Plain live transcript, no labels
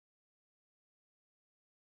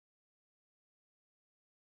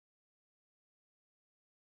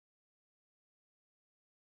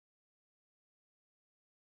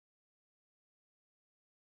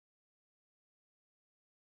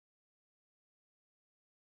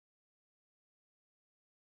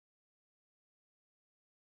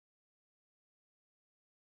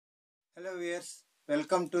Hello viewers,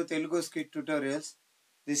 welcome to Telugu Scit tutorials.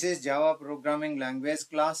 This is Java Programming Language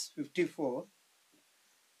class 54.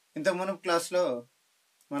 ఇంత మునుపు క్లాస్లో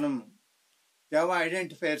మనం Java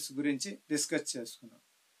identifiers గురించి డిస్కస్ చేసుకున్నాం.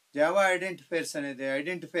 జావా ఐడెంటిఫైయర్స్ అనేది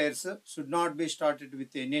identifiers should not be started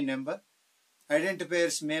with any number.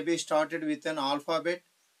 Identifiers may be started with an alphabet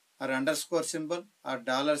are underscore symbol are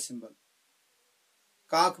dollar symbol.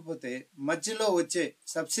 కాకపోతే మధ్యలో వచ్చే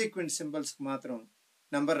సబ్సీక్వెంట్ సింబల్స్కి మాత్రం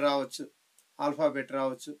నెంబర్ రావచ్చు, ఆల్ఫాబెట్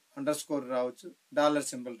రావచ్చు, అండర్స్కోర్ రావచ్చు, డాలర్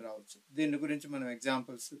సింబల్ రావచ్చు. దీని గురించి మనం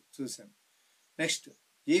ఎగ్జాంపుల్స్ చూసాం. నెక్స్ట్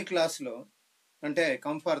ఈ క్లాస్లో అంటే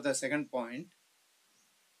come for the second point,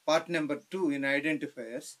 part number 2 in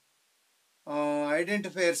identifiers.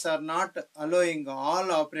 Identifiers are not allowing all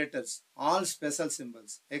operators, all special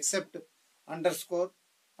symbols except underscore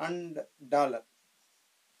and dollar.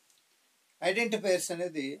 Identifiers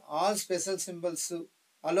అనేది all special symbols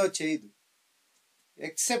allow చేయదు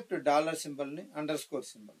ఎక్సెప్ట్ డాలర్ సింబల్ని, underscore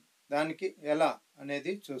సింబల్ని. దానికి ఎలా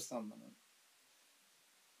అనేది చూస్తాం మనం.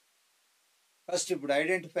 ఫస్ట్ ఇప్పుడు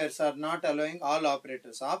identifiers are not allowing all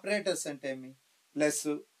operators. Operators అంటే ఏమి? ప్లస్,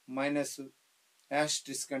 మైనస్,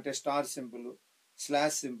 యాస్ట్రిస్క్ అంటే star symbol,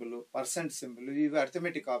 slash symbol, percent symbol, ఇవి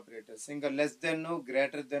అర్థమెటిక్ ఆపరేటర్స్. ఇంకా less than,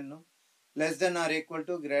 greater than, less than are equal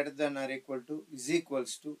to, greater than are equal to, is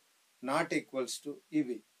equals to, not equals to,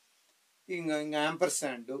 ఇవి. ఇంకా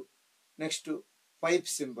యాంపర్సాండ్, next pipe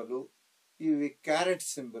symbol, ఇవి carrot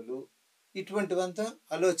symbol, ఇటువంటివంతా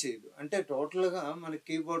అలో చేయదు. అంటే టోటల్గా మన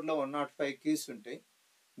కీబోర్డ్లో 105 keys ఉంటాయి.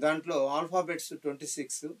 దాంట్లో ఆల్ఫాబెట్స్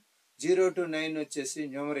 26, 0 to 9 వచ్చేసి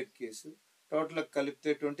న్యూమరిక్ కీస్. టోటల్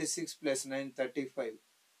కలిపితే 26 + 9 35.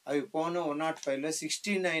 అవి పోను 105లో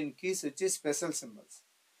 69 కీస్ వచ్చి స్పెషల్ సింబల్స్.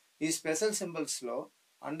 ఈ special సింబల్స్లో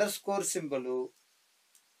underscore symbol,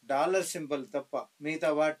 dollar symbol తప్ప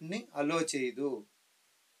మిగతా వాటిని అలో చేయదు.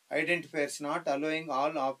 Identifiers not allowing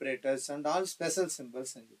all operators and all special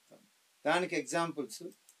symbols అని చెప్తాం. దానికి ఎగ్జాంపుల్స్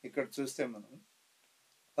ఇక్కడ చూస్తే మనం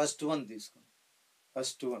ఫస్ట్ వన్ తీసుకున్నాం.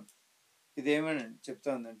 ఫస్ట్ వన్ ఇదేమని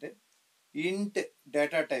చెప్తుందంటే ఇంట్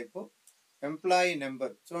డేటా టైపు ఎంప్లాయీ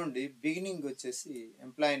నెంబర్. చూడండి, బిగినింగ్ వచ్చేసి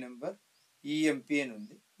ఎంప్లాయీ నెంబర్ ఈఎంపీ అని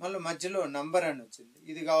ఉంది, మళ్ళీ మధ్యలో నంబర్ అని వచ్చింది.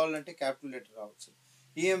 ఇది కావాలంటే క్యాపిటల్ లెటర్ రావచ్చు.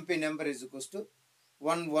 EMP number is equals to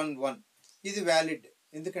 111. ఇది వ్యాలిడ్,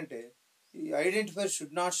 ఎందుకంటే ఈ identifier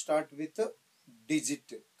should not start with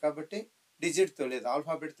digit, కాబట్టి డిజిట్తో లేదు,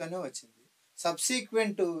 ఆల్ఫాబెట్తోనే వచ్చింది.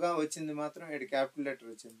 సబ్సీక్వెంట్గా వచ్చింది మాత్రం ఇక్కడ క్యాపిటల్ లెటర్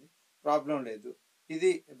వచ్చింది, ప్రాబ్లం లేదు.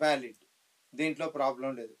 ఇది వ్యాలిడ్, దీంట్లో ప్రాబ్లం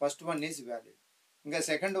లేదు. First one is valid. ఇంకా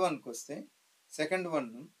సెకండ్ వన్కి వస్తే సెకండ్ వన్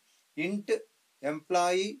ఇంట్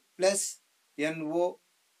employee plus NO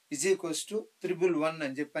is equals to 111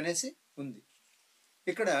 అని చెప్పనేసి ఉంది.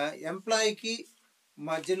 ఇక్కడ ఎంప్లాయీకి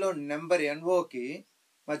మధ్యలో నెంబర్ ఎన్ఓకి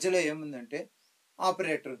మధ్యలో ఏముందంటే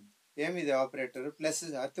ఆపరేటర్ ఉంది. ఏమిది operator? Plus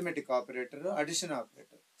arithmetic operator, addition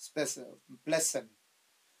operator, plus అని.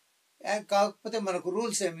 కాకపోతే మనకు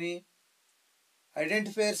రూల్స్ ఏమి?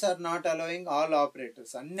 Identifiers are not allowing all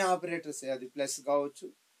operators. అన్ని ఆపరేటర్స్, అది ప్లస్ కావచ్చు,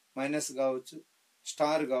 మైనస్ కావచ్చు,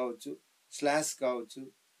 స్టార్ కావచ్చు, స్లాష్ కావచ్చు,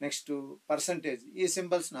 నెక్స్ట్ పర్సంటేజ్, ఈ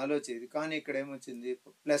సింబల్స్ని అలో చేయదు. కానీ ఇక్కడ ఏమొచ్చింది?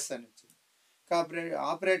 ప్లస్ అని వచ్చింది. కాబట్టి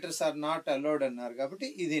ఆపరేటర్స్ ఆర్ నాట్ అలౌడ్ అన్నారు, కాబట్టి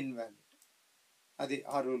ఇది ఇన్వాలిడ్. అది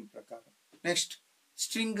ఆ రూల్ ప్రకారం. Next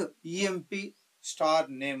string EMP star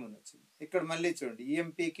name అని వచ్చింది. ఇక్కడ మళ్ళీ చూడండి,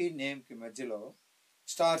 ఈఎంపీకి నేమ్కి మధ్యలో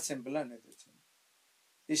స్టార్ సింబల్ అనేది వచ్చింది.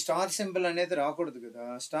 ఈ స్టార్ సింబల్ అనేది రాకూడదు కదా,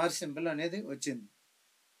 స్టార్ సింబల్ అనేది వచ్చింది.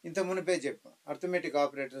 ఇంత మునిపే చెప్పాం, అర్థమెటిక్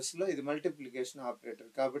ఆపరేటర్స్లో ఇది మల్టిప్లికేషన్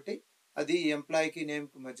ఆపరేటర్, కాబట్టి అది ఎంప్లాయీకి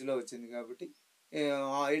నేమ్కి మధ్యలో వచ్చింది. కాబట్టి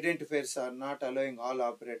identifiers are not allowing all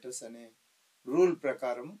operators అనే రూల్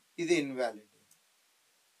ప్రకారం ఇది ఇన్వాలిడ్.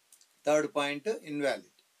 Third point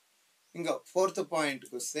invalid. ఇంకా ఫోర్త్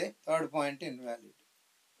పాయింట్కి వస్తే థర్డ్ పాయింట్ ఇన్వాలిడ్.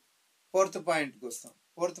 ఫోర్త్ పాయింట్కి వస్తాం.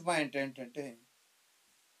 ఫోర్త్ పాయింట్ ఏంటంటే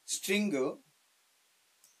స్ట్రింగ్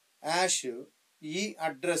యాష్ ఈ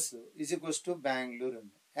address is equals to Bengaluru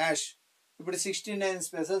అని. యాష్ ఇప్పుడు 69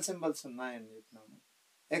 స్పెషల్ సింబల్స్ ఉన్నాయని చెప్పినాము.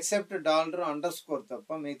 ఎక్సెప్ట్ డాలర్, అండర్స్కోర్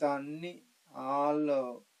తప్ప మిగతా అన్ని all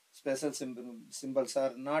special symbols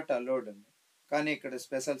are not allowed అని. కానీ ఇక్కడ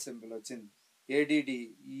స్పెషల్ సింబల్ వచ్చింది, ఏడిడి,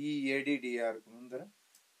 ఈ ఏడిడిఆర్కు ముందర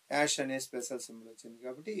యాష్ అనే స్పెషల్ సింబల్ వచ్చింది,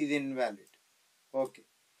 కాబట్టి ఇది ఇన్వాలిడ్. ఓకే,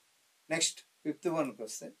 నెక్స్ట్ ఫిఫ్త్ వన్కి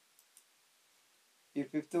వస్తే ఈ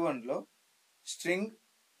ఫిఫ్త్ వన్లో స్ట్రింగ్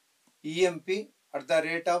ఈఎంపీ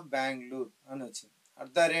 @ బెంగళూరు అని వచ్చింది.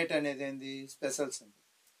 @ అనేది ఏంది? Special symbol.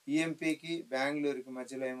 ఈఎంపీకి బెంగళూరుకి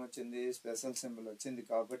మధ్యలో ఏమొచ్చింది? స్పెషల్ సింబల్ వచ్చింది,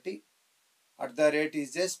 కాబట్టి @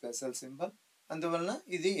 ఈజ్ ఏ స్పెషల్ సింబల్, అందువలన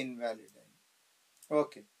ఇది ఇన్వాలిడ్ అయింది.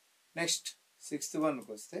 ఓకే, నెక్స్ట్ సిక్స్త్ వన్కి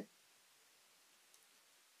వస్తే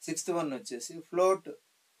సిక్స్త్ వన్ వచ్చేసి float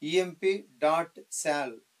EMP dot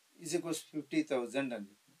శాల్ is equals 50,000 అని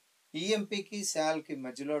చెప్పి ఈఎంపీకి శాల్కి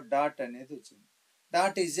మధ్యలో డాట్ అనేది వచ్చింది.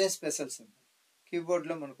 Dot is a special symbol.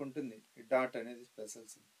 కీబోర్డ్లో మనకు ఉంటుంది ఈ డాట్ అనేది స్పెషల్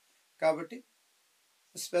సింబల్. కాబట్టి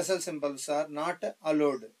special symbols are not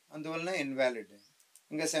allowed, అందువలన ఇన్వాలిడ్.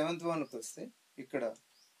 ఇంకా 7th వన్కి వస్తే ఇక్కడ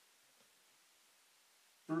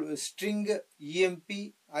స్ట్రింగ్ ఈఎంపీ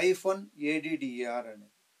 -ADDER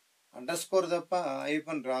అనేది అండర్ స్కోర్ తప్ప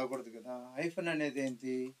ఐఫన్ రాకూడదు కదా. ఐఫన్ అనేది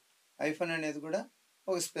ఏంటి? ఐఫన్ అనేది కూడా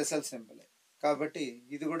ఒక స్పెషల్ సింబలే, కాబట్టి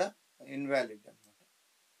ఇది కూడా ఇన్వాలిడ్ అనమాట.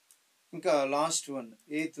 ఇంకా లాస్ట్ వన్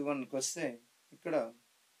 8th వన్కి వస్తే ఇక్కడ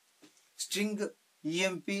స్ట్రింగ్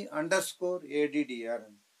ఈఎంపీ _ADDER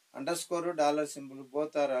అని under score dollar symbol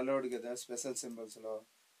both are allowed కదా స్పెషల్ సింబల్స్లో,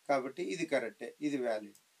 కాబట్టి ఇది కరెక్టే, ఇది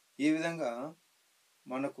వ్యాలిడ్. ఈ విధంగా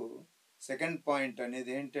మనకు సెకండ్ పాయింట్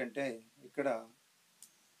అనేది ఏంటంటే ఇక్కడ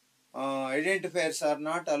identifiers are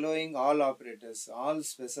not allowing all operators all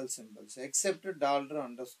special symbols except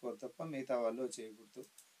 $_ తప్ప మిగతా వాళ్ళు చేయకూడదు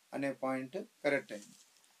అనే పాయింట్ కరెక్ట్ అయింది.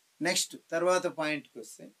 నెక్స్ట్ తర్వాత పాయింట్కి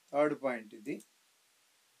వస్తే థర్డ్ పాయింట్ ఇది.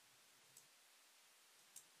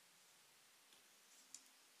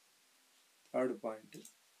 Third point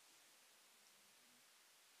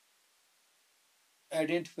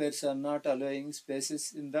identifiers are not allowing spaces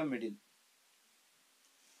in the middle.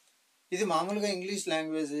 ఇది మామూలుగా ఇంగ్లీష్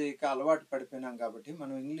లాంగ్వేజ్కి అలవాటు పడిపోయినాం కాబట్టి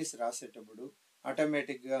మనం ఇంగ్లీష్ రాసేటప్పుడు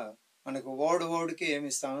ఆటోమేటిక్గా మనకు వర్డ్కి ఏమి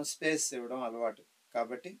ఇస్తామో స్పేస్ ఇవ్వడం అలవాటు,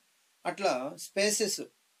 కాబట్టి అట్లా స్పేసెస్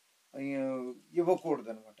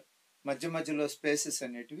ఇవ్వకూడదు అనమాట. మధ్య మధ్యలో స్పేసెస్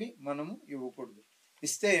అనేటివి మనము ఇవ్వకూడదు.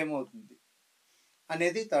 ఇస్తే ఏమవుతుంది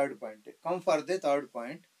అనేది third point. Come for the third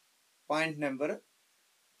point, point number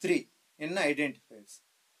 3 in identifiers.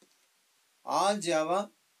 All Java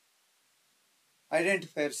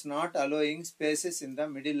identifiers not allowing spaces in the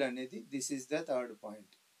middle అనేది this is the third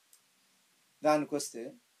point. దానికి వస్తే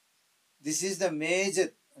దిస్ ఈస్ ద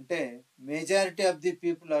మేజర్, అంటే majority of the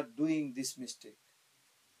people are doing this mistake,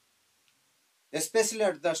 especially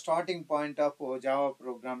at the starting point of Java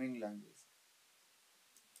programming language.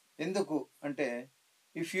 ఎందుకు అంటే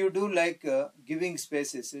if you do like giving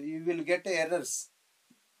spaces you will get errors.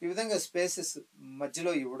 ఈ విధంగా spaces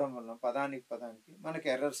మధ్యలో ఇవ్వడం వల్ల పదానికి మనకి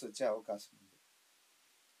ఎర్రర్స్ వచ్చే అవకాశం ఉంది.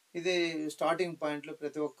 ఇది స్టార్టింగ్ పాయింట్లో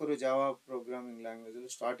ప్రతి ఒక్కరు జావా ప్రోగ్రామింగ్ లాంగ్వేజ్లో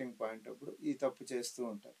స్టార్టింగ్ పాయింట్ అప్పుడు ఈ తప్పు చేస్తూ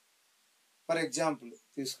ఉంటారు. ఫర్ ఎగ్జాంపుల్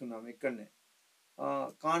తీసుకున్నాము, ఇక్కడనే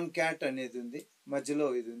కాన్క్యాట్ అనేది ఉంది, మధ్యలో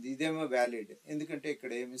ఇది ఉంది, ఇదేమో వ్యాలిడ్ ఎందుకంటే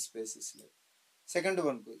ఇక్కడ ఏమి స్పేసెస్ లేవు. సెకండ్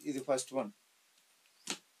వన్కు ఇది ఫస్ట్ వన్.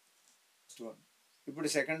 ఇప్పుడు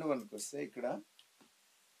సెకండ్ వన్కి వస్తే ఇక్కడ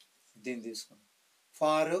దీన్ని తీసుకున్నాం,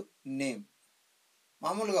 ఫార్ నేమ్.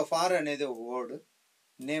 మామూలుగా ఫార్ అనేది ఒక వర్డ్,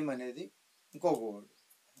 నేమ్ అనేది ఇంకొక వర్డ్,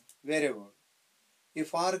 వేరే వర్డ్. ఈ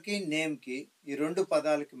ఫార్కి నేమ్కి ఈ రెండు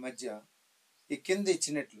పదాలకి మధ్య ఈ కింద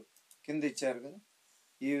ఇచ్చినట్లు, కింద ఇచ్చారు కదా,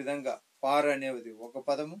 ఈ విధంగా ఫార్ అనేది ఒక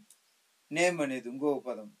పదము, నేమ్ అనేది ఇంకొక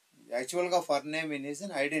పదం. యాక్చువల్గా for name is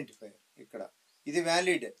an identifier. ఇక్కడ ఇది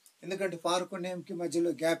వ్యాలిడ్ ఎందుకంటే ఫార్కు నేమ్కి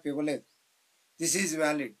మధ్యలో గ్యాప్ ఇవ్వలేదు. This is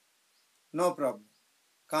valid, no problem.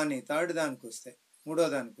 కానీ థర్డ్ దానికి వస్తే, మూడో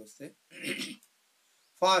దానికి వస్తే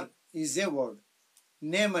far is a word,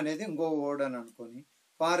 name అనేది ఇంకో వర్డ్ అని అనుకొని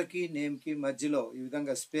ఫార్కి నేమ్కి మధ్యలో ఈ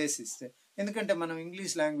విధంగా స్పేస్ ఇస్తే, ఎందుకంటే మనం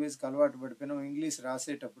ఇంగ్లీష్ లాంగ్వేజ్కి అలవాటు పడిపోయినాం. ఇంగ్లీష్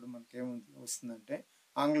రాసేటప్పుడు మనకి వస్తుందంటే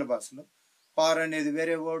ఆంగ్ల భాషలో ఫార్ అనేది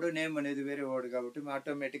వేరే వర్డ్, నేమ్ అనేది వేరే వర్డ్, కాబట్టి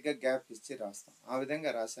ఆటోమేటిక్గా గ్యాప్ ఇచ్చి రాస్తాం. ఆ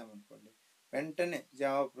విధంగా రాసామనుకోండి వెంటనే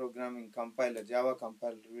Java programming compiler, Java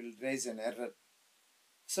compiler will rise an error.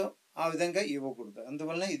 So ఆ విధంగా ఇవ్వకూడదు,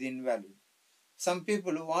 అందువలన ఇది invalid. Some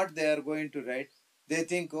people what they are going to right, they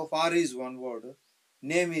think far is one word,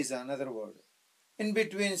 name is another word, in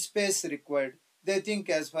between space required, they think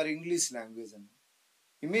as for English language.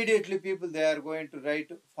 Immediately people they are going to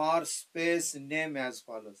write for space name as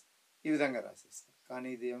follows. ఈ విధంగా రాసేస్తారు, కానీ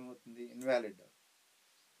ఇది ఏమవుతుంది, invalid.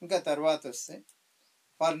 ఇంకా తర్వాత వస్తే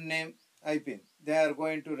for name అయిపోయింది, they are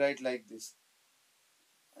going to right like this,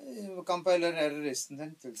 compiler error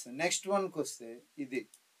ఇస్తుందని తెలుసు. నెక్స్ట్ వన్కి వస్తే ఇది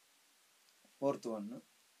ఫోర్త్ వన్.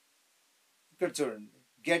 ఇక్కడ చూడండి,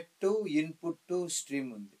 get to input to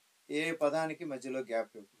stream ఉంది, ఏ పదానికి మధ్యలో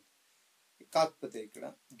గ్యాప్ ఇవ్వకూడదు. కాకపోతే ఇక్కడ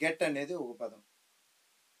గెట్ అనేది ఒక పదం,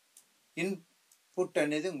 ఇన్పుట్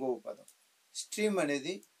అనేది ఇంకొక పదం, స్ట్రీమ్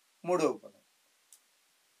అనేది మూడవ పదం.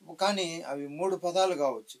 కానీ అవి మూడు పదాలు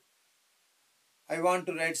కావచ్చు. I want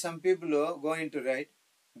to right, some people going to right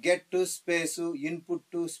get to space, input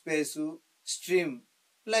to space, stream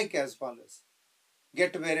like as follows.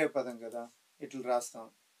 Get వేరే పదం కదా, ఇట్లా రాస్తాం,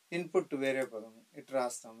 ఇన్పుట్ వేరే పదం ఇటు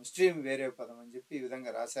రాస్తాము, స్ట్రీమ్ వేరే పదం అని చెప్పి ఈ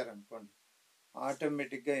విధంగా రాశారనుకోండి,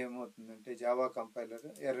 ఆటోమేటిక్గా ఏమవుతుందంటే జావా కంపైలర్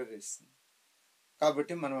ఎర్రర్ ఇస్తుంది.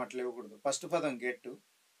 కాబట్టి మనం అట్లా ఇవ్వకూడదు. ఫస్ట్ పదం గెట్,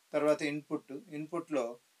 తర్వాత ఇన్పుట్లో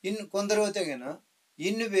కొందరు అయితే గన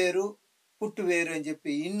ఇన్ వేరు పుట్టు వేరు అని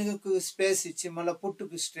చెప్పి ఇన్కు స్పేస్ ఇచ్చి మళ్ళీ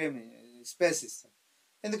పుట్టుకు స్పేస్ ఇస్తారు.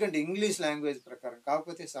 ఎందుకంటే ఇంగ్లీష్ లాంగ్వేజ్ ప్రకారం.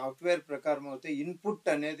 కాకపోతే సాఫ్ట్వేర్ ప్రకారం అయితే ఇన్పుట్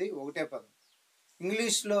అనేది ఒకటే పదం.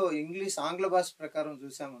 ఇంగ్లీష్ ఆంగ్ల భాష ప్రకారం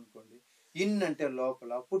చూసామనుకోండి, ఇన్ అంటే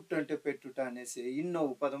లోపల, పుట్టు అంటే పెట్టుట అనేసి ఇన్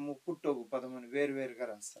ఒక పదము పుట్టు ఒక పదము అని వేరువేరుగా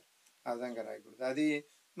రాస్తారు. ఆ విధంగా రాయకూడదు. అది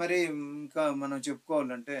మరి ఇంకా మనం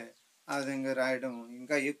చెప్పుకోవాలంటే ఆ విధంగా రాయడం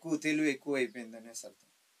ఇంకా తెలివి ఎక్కువ అయిపోయింది అనేసి అర్థం.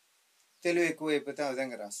 తెలివి ఎక్కువ అయిపోతే ఆ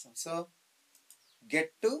విధంగా రాస్తాం. సో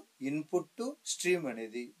గెట్, ఇన్పుట్, స్ట్రీమ్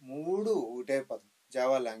అనేది 3 ఒకటే పదం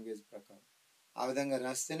జావా లాంగ్వేజ్ ప్రకారం. ఆ విధంగా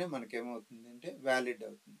రాస్తేనే మనకేమవుతుంది అంటే వ్యాలిడ్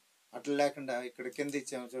అవుతుంది. అట్లా లేకుండా ఇక్కడ కింద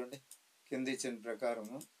ఇచ్చాము చూడండి, కింద ఇచ్చిన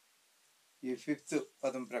ప్రకారము ఈ 5th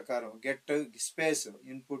పదం ప్రకారం get space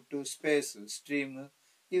input space stream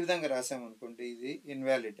ఈ విధంగా రాసామనుకోండి, ఇది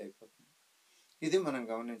ఇన్వాలిడ్ అయిపోతుంది. ఇది మనం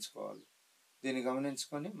గమనించుకోవాలి. దీన్ని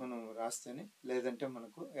గమనించుకొని మనం రాస్తేనే, లేదంటే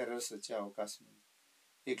మనకు ఎర్రర్స్ వచ్చే అవకాశం ఉంది.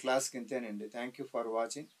 ఈ క్లాస్కి ఇంతేనండి. Thank you for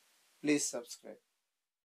watching. Please subscribe.